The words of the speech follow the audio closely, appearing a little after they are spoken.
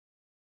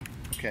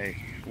Okay,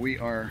 we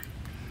are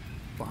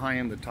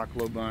behind the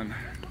Tacloban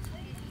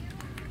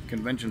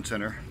Convention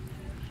Center,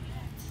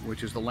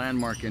 which is the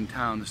landmark in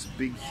town. This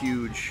big,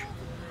 huge,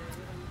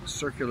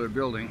 circular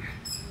building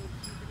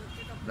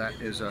that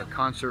is a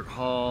concert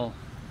hall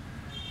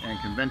and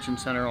convention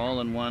center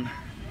all in one.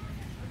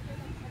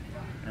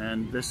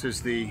 And this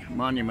is the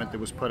monument that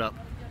was put up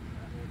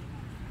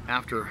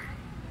after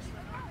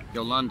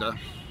Yolanda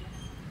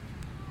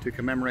to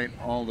commemorate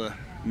all the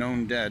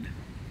known dead.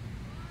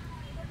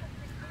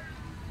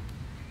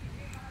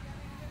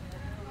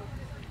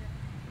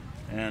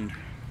 And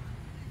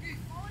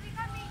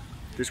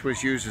this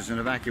was used as an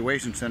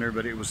evacuation center,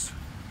 but it was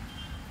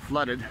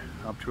flooded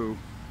up to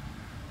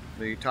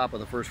the top of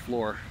the first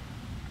floor.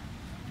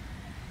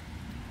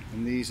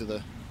 And these are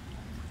the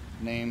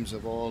names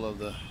of all of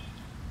the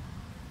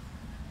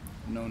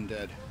known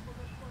dead,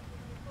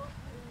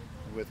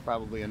 with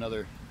probably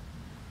another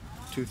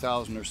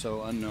 2,000 or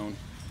so unknown,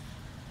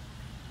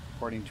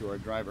 according to our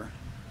driver.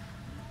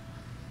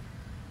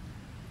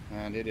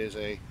 And it is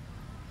a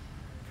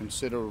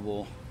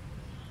considerable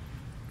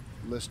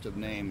list of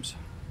names.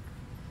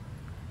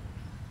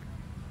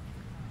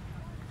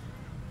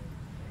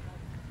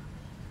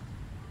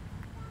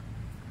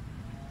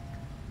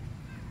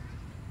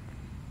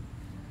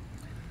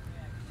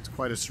 It's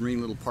quite a serene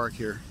little park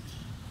here.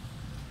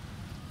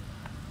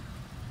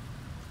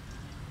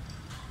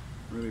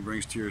 Really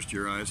brings tears to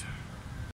your eyes.